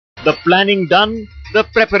The planning done, the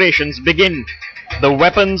preparations begin. The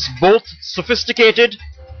weapons both sophisticated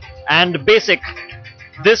and basic.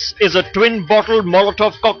 This is a twin-bottle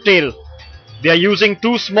Molotov cocktail. They are using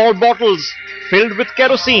 2 small bottles filled with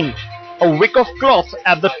kerosene, a wick of cloth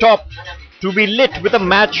at the top to be lit with a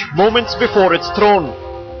match moments before it's thrown,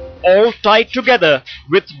 all tied together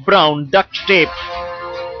with brown duct tape.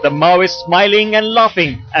 The Maoists smiling and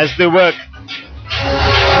laughing as they work.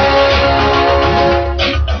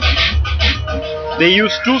 They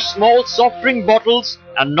use 2 small soft drink bottles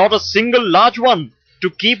and not a single large one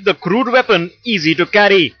to keep the crude weapon easy to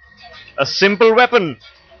carry. A simple weapon.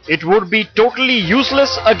 It would be totally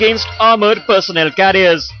useless against armored personnel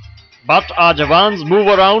carriers. But our Jawans move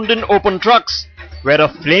around in open trucks where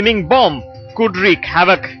a flaming bomb could wreak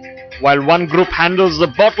havoc. While one group handles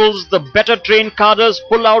the bottles, the better trained cadres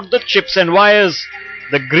pull out the chips and wires.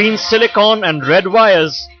 The green silicon and red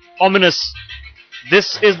wires. Ominous.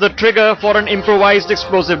 This is the trigger for an improvised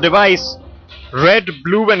explosive device. Red,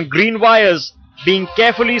 blue and green wires being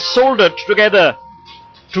carefully soldered together.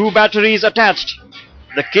 2 batteries attached.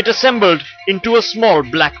 The kit assembled into a small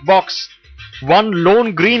black box. 1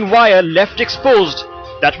 lone green wire left exposed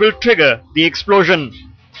that will trigger the explosion.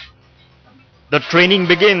 The training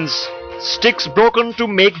begins. Sticks broken to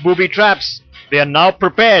make booby traps. They are now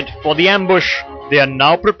prepared for the ambush. They are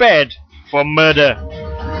now prepared for murder.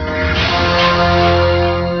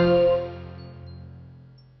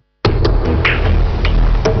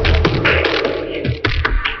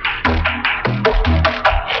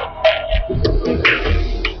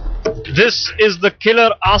 This is the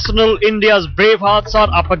killer arsenal India's brave hearts are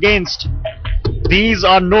up against. These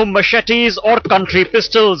are no machetes or country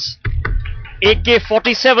pistols.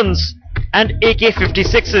 AK-47s and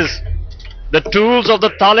AK-56s. The tools of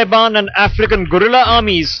the Taliban and African guerrilla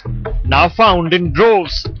armies, now found in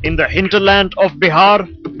droves in the hinterland of Bihar,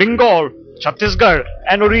 Bengal, Chhattisgarh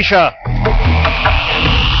and Odisha.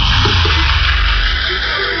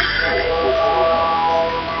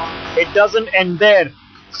 It doesn't end there.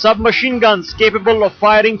 Submachine guns capable of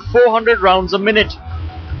firing 400 rounds a minute,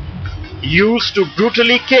 used to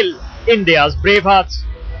brutally kill India's bravehearts.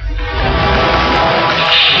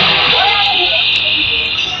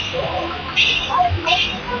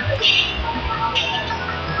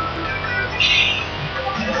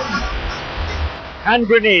 Hand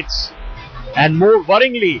grenades, and more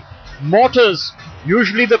worryingly, mortars,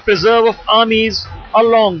 usually the preserve of armies,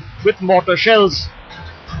 along with mortar shells.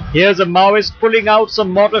 Here's a Maoist pulling out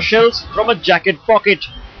some mortar shells from a jacket pocket,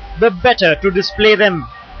 the better to display them.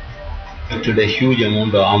 Collected a huge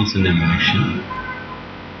amount of arms and ammunition,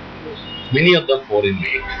 many of them foreign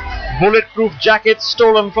made. Bulletproof jackets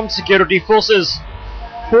stolen from security forces,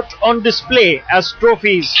 put on display as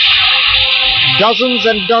trophies. Dozens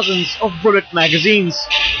and dozens of bullet magazines,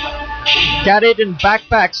 carried in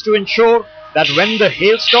backpacks to ensure that when the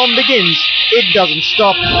hailstorm begins, it doesn't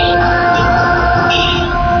stop.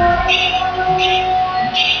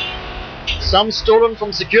 Some stolen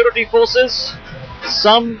from security forces,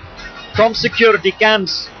 some from security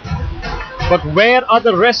camps. But where are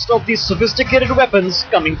the rest of these sophisticated weapons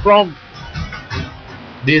coming from?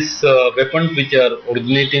 These weapons which are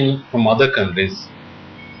originating from other countries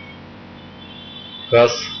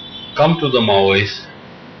has come to the Maoists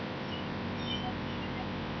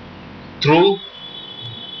through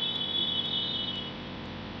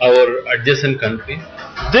our adjacent countries.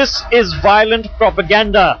 This is violent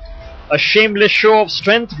propaganda, a shameless show of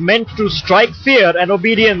strength meant to strike fear and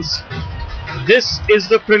obedience. This is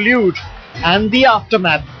the prelude and the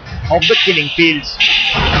aftermath of the killing fields.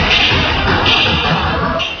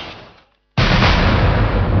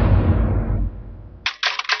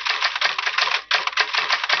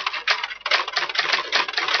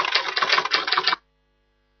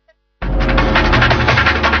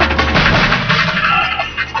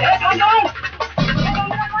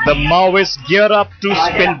 The Maoists gear up to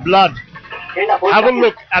spill blood. Have a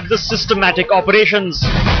look at the systematic operations.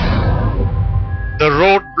 The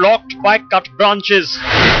road blocked by cut branches,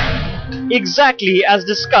 exactly as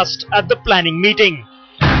discussed at the planning meeting.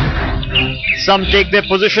 Some take their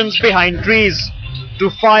positions behind trees to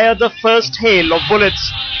fire the first hail of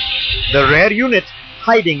bullets. The rear unit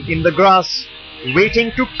hiding in the grass,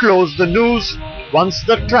 waiting to close the noose once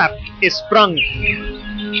the trap is sprung.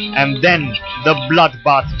 And then the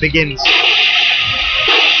bloodbath begins.